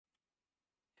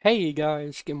Hey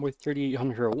guys,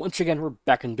 GameWith3800 here. Once again, we're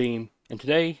back in Beam, and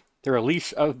today, the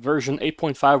release of version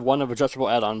 8.51 of adjustable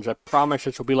add-ons. I promise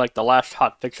this will be like the last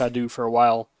hotfix I do for a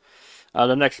while.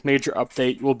 The next major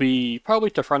update will be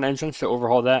probably to front engines to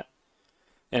overhaul that,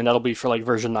 and that'll be for like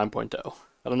version 9.0.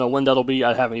 I don't know when that'll be,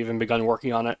 I haven't even begun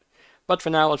working on it. But for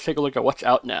now, let's take a look at what's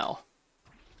out now.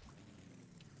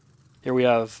 Here we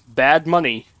have Bad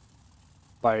Money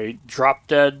by Drop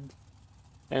Dead,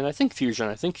 and I think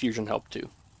Fusion helped too.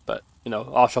 But,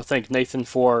 also thank Nathan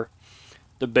for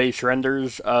the base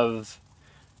renders of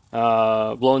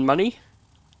Blown Money,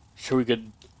 so we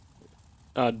could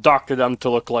doctor them to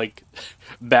look like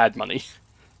Bad Money.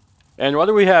 And what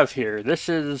do we have here? This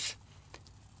is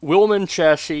Willman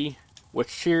chassis with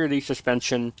CRD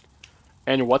suspension.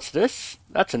 And what's this?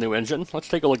 That's a new engine. Let's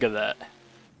take a look at that.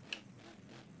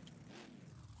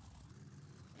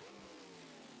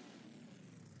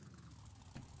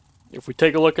 If we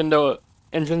take a look into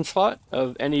engine slot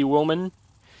of any Willman,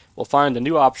 we'll find a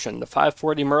new option. The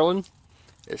 540 Merlin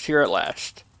is here at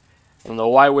last. I don't know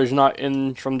why it was not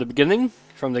in from the beginning,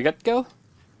 from the get-go,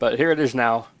 but here it is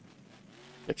now.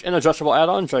 It's in adjustable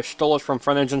add-ons. I stole it from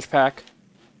Front Engine's pack.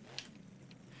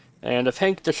 And if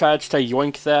Hank decides to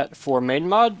yoink that for main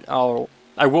mod,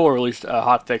 I will release a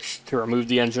hotfix to remove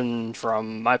the engine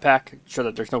from my pack so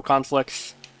that there's no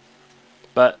conflicts.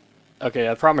 But okay,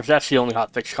 I promise that's the only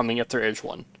hotfix coming if there is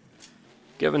one.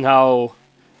 Given how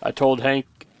I told Hank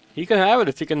he can have it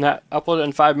if he can upload it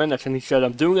in 5 minutes, and he said,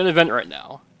 I'm doing an event right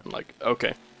now. I'm like,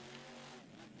 okay.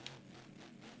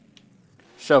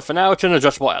 So for now, it's in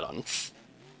adjustable add-ons.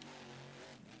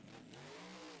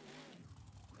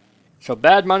 So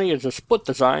Bad Money is a split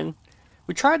design.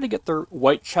 We tried to get the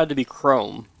white side to be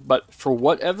chrome, but for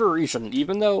whatever reason,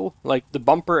 even though like the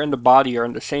bumper and the body are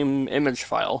in the same image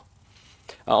file,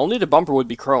 only the bumper would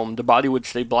be chrome, the body would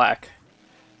stay black.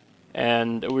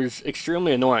 And it was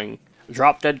extremely annoying.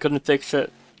 Drop Dead couldn't fix it.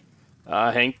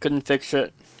 Hank couldn't fix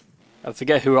it. I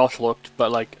forget who else looked, but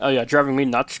like, oh yeah, Driving Me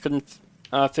Nuts couldn't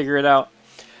figure it out.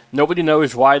 Nobody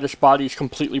knows why this body is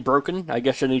completely broken. I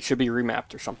guess it needs to be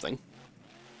remapped or something.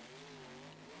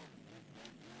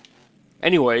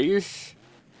 Anyways,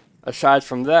 aside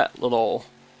from that little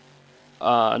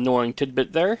annoying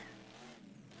tidbit there,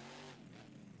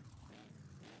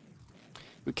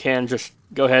 we can just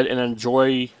go ahead and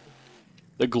enjoy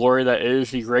the glory that is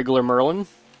the regular Merlin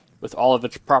with all of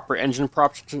its proper engine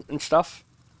props and stuff.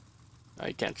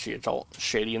 You can't see, it's all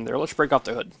shady in there. Let's break off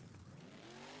the hood.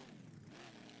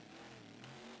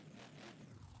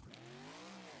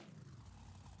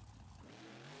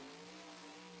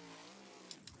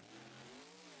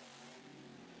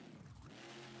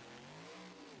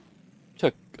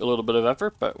 Took a little bit of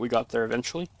effort, but we got there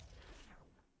eventually.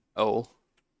 Oh.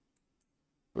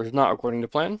 It was not according to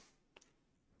plan.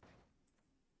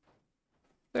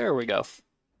 There we go.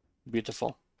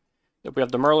 Beautiful. Yep, we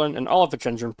have the Merlin and all of its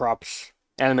engine props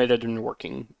animated and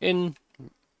working in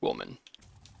Willman.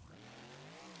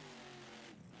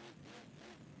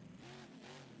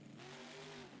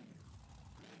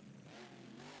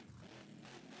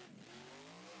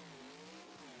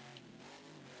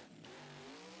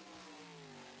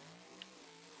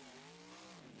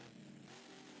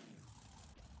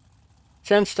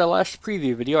 Since the last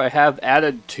preview video, I have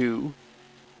added to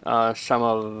some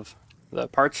of the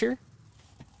parts here.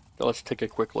 So let's take a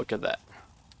quick look at that.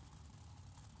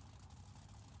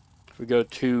 If we go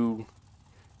to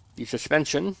the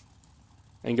suspension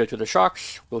and go to the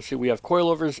shocks, we'll see we have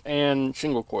coilovers and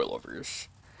single coilovers.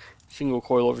 Single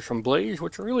coilovers from Blaze,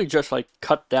 which are really just like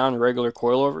cut down regular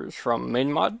coilovers from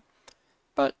main mod.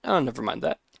 But never mind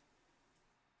that.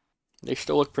 They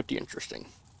still look pretty interesting.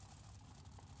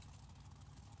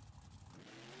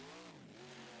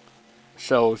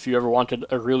 So if you ever wanted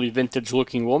a really vintage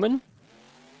looking woman,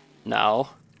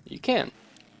 now you can.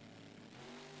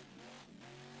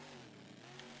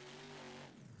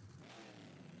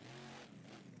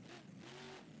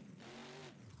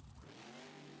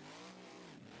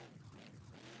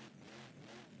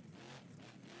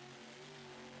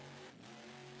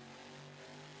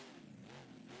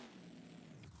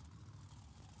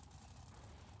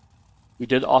 We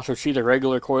did also see the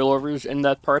regular coilovers in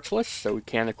that parts list, so we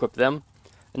can equip them.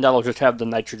 And that'll just have the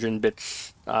nitrogen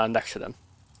bits next to them.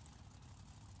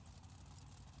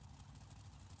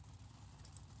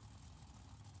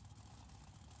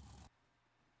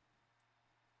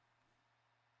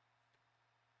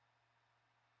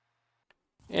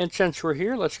 And since we're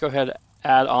here, let's go ahead and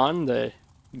add on the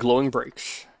glowing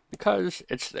brakes, because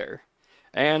it's there.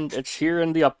 And it's here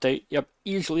in the update. Yep,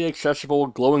 easily accessible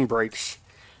glowing brakes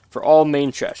for all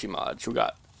main chassis mods. We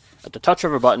got, at the touch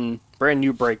of a button, brand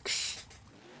new brakes.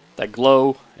 that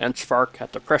glow and spark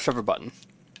at the press of a button.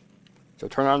 So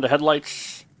turn on the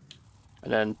headlights,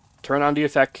 and then turn on the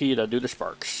effect key to do the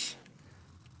sparks.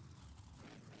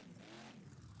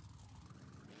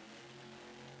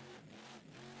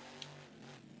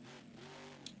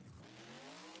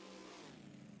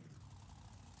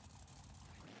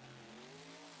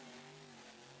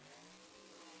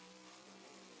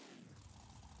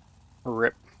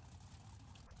 Rip.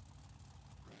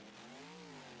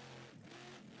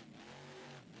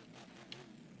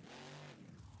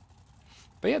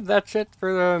 But yeah, that's it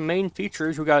for the main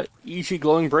features. We got easy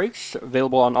glowing brakes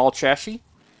available on all chassis.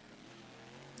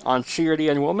 On CRD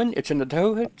and Willman, it's in the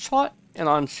tow hitch slot, and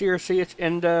on CRC, it's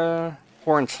in the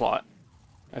horn slot.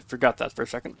 I forgot that for a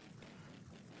second.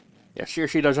 Yeah,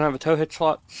 CRC doesn't have a tow hitch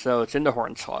slot, so it's in the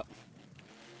horn slot.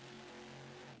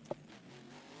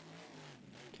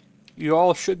 You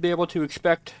all should be able to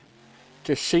expect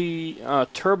to see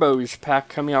Turbo's pack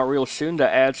coming out real soon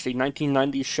that adds the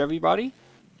 1990s Chevy body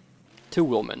to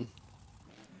Willman.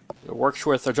 It works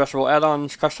with adjustable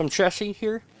add-ons custom chassis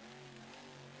here.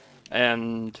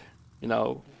 And, you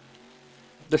know,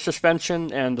 the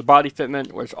suspension and the body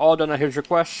fitment was all done at his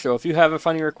request. So if you have a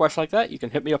funny request like that, you can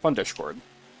hit me up on Discord.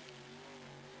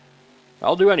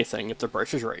 I'll do anything if the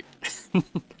price is right.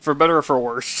 For better or for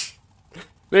worse.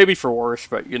 Maybe for worse,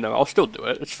 but, you know, I'll still do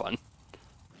it. It's fun.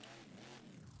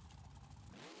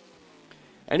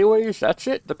 Anyways, that's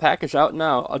it. The pack is out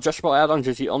now. Adjustable add-ons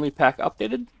is the only pack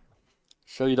updated.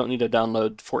 So you don't need to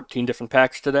download 14 different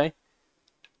packs today.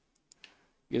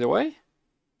 Either way,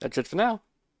 that's it for now.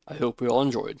 I hope you all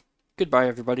enjoyed. Goodbye,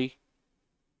 everybody.